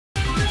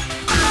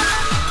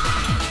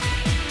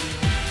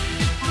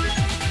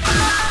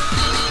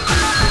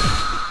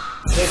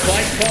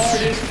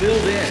card is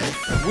filled in.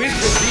 Which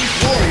of these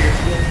warriors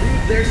will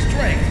prove their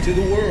strength to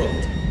the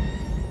world?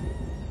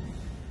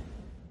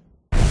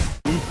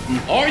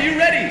 Are you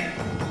ready?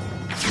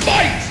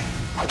 Fight!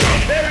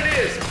 There it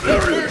is, the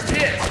first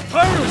hit.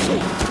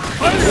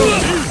 And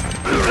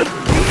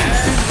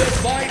the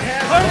fight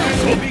has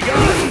finally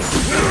begun.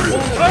 Which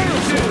one of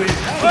these two is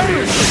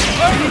hungrier?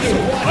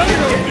 Either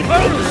one can get the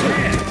upper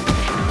hand.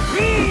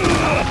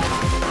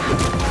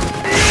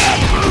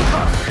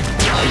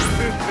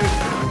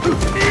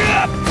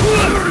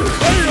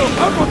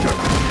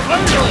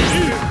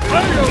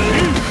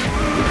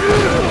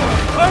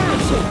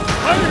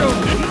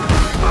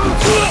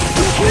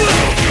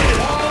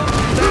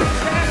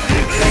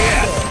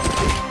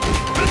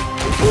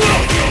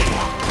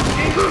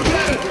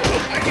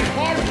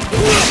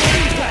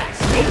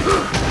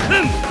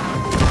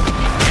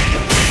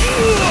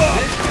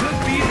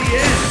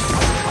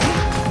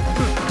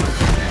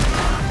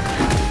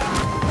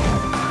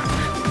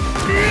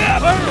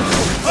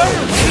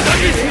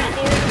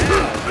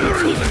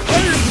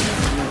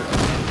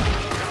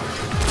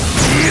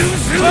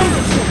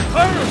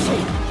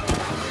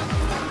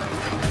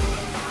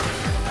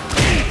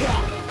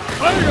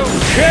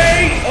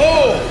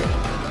 KO!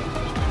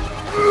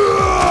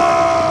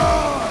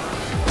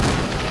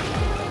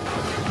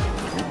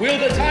 Will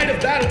the tide of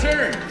battle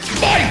turn?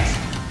 Fight!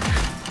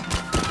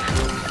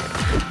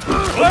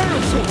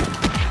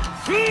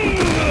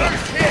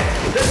 First hit,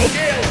 the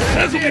scales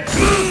have tipped.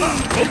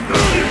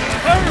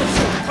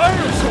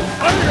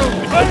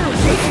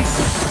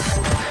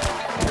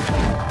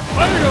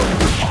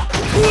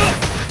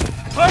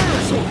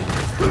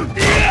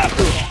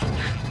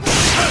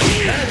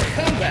 That's a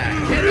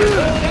comeback. Hit it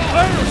all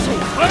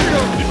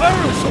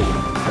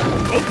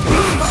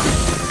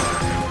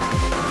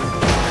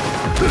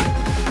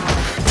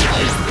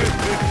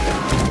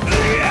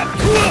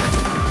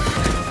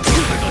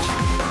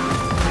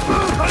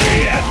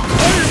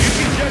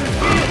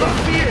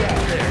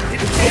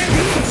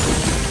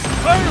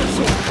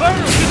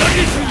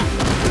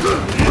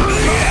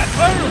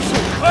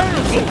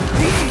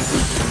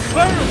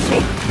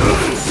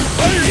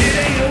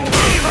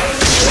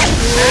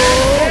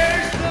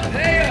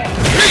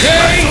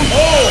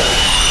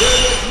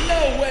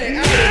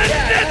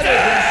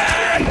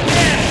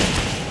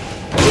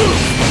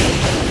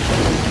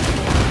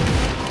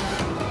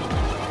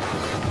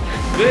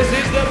This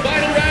is the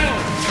final round.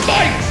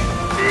 Fight!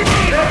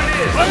 There it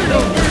is.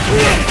 The first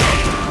hit.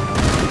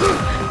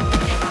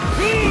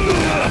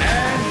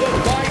 And the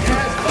fight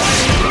has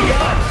finally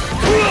begun.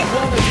 One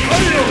of these two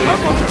is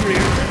hungrier for victory.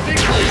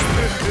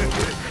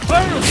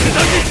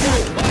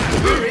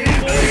 We're in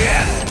for it.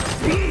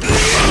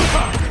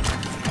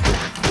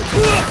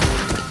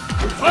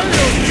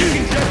 You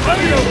can just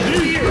feel the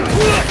fear.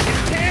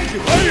 It's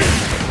tangible.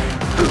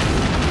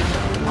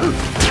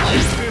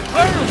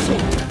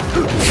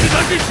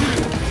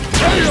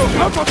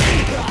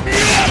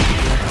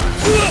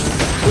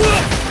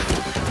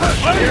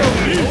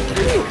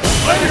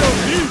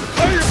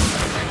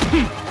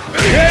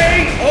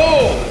 KO!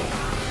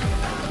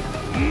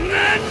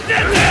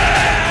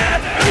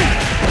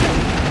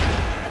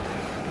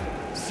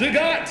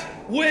 Sagat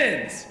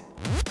wins!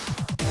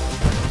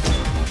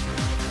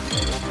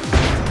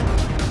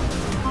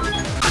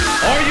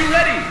 Are you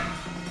ready?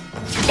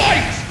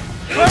 Fight!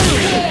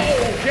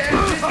 Whoa! Can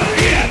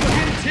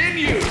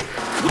continue!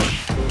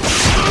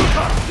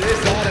 This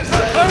ought to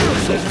settle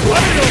this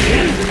one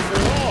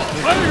for all.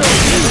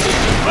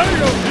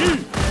 You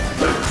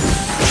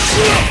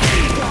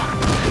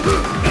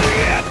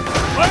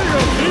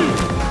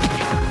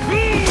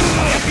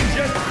can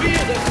just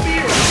feel the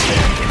fear.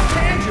 It's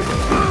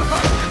tangible.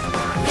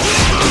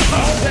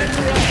 All bets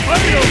are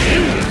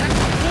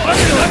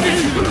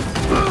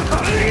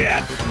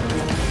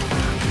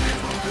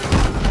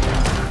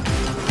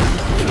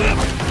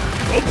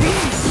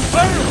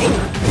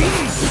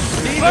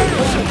Neither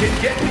one can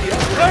get the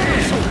upper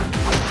hand.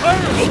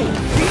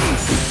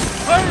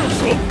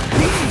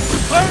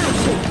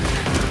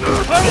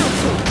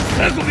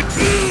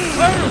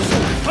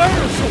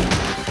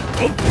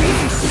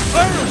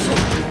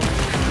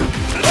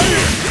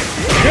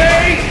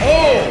 KO!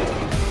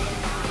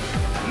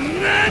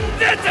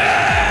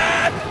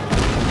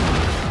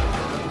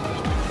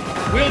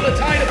 Will the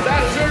tide of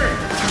battle turn?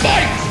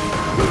 Fight!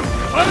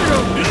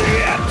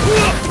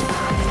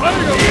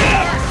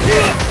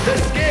 The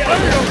scale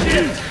will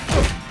shift.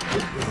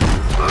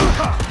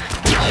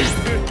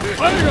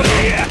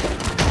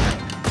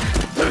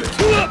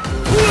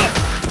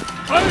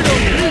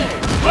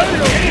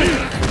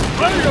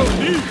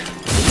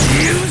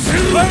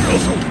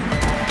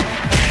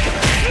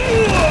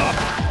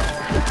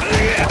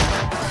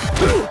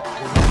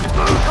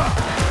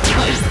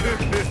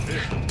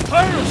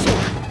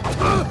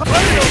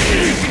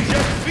 You can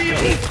just feel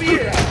the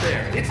fear out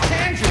there. It's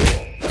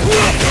tangible.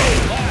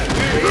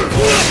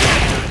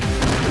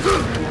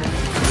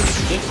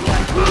 Looks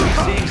like we're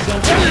seeing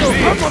something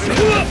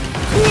big.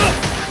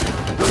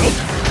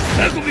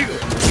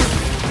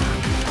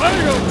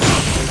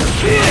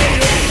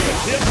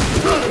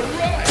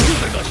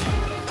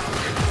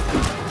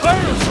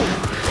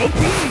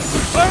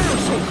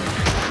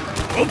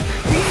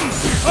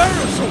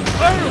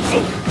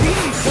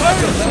 Talk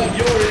about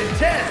your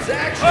intense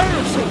action!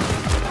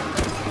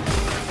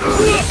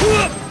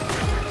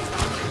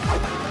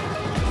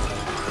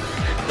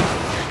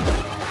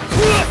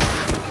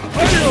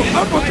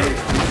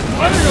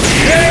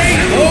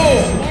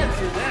 Smart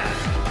for that.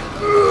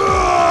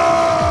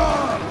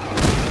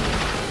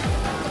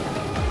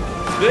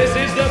 This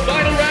is the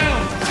final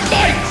round.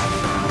 Fight!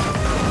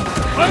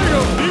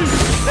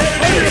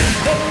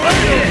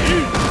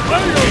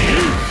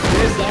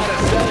 This ought to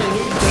settle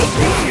who's the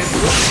strongest.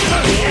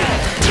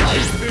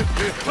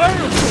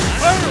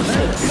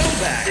 Come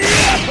back.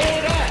 Pull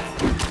it off.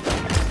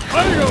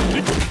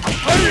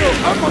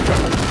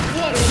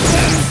 What a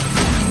mess.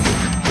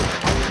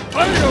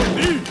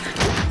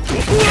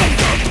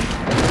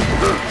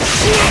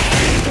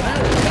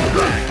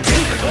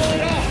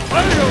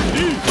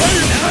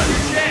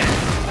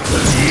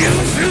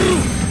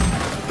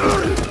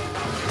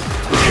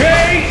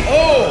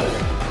 KO!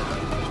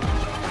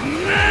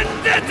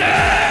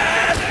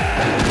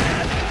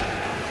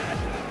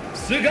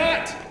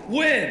 Sagat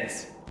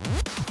wins!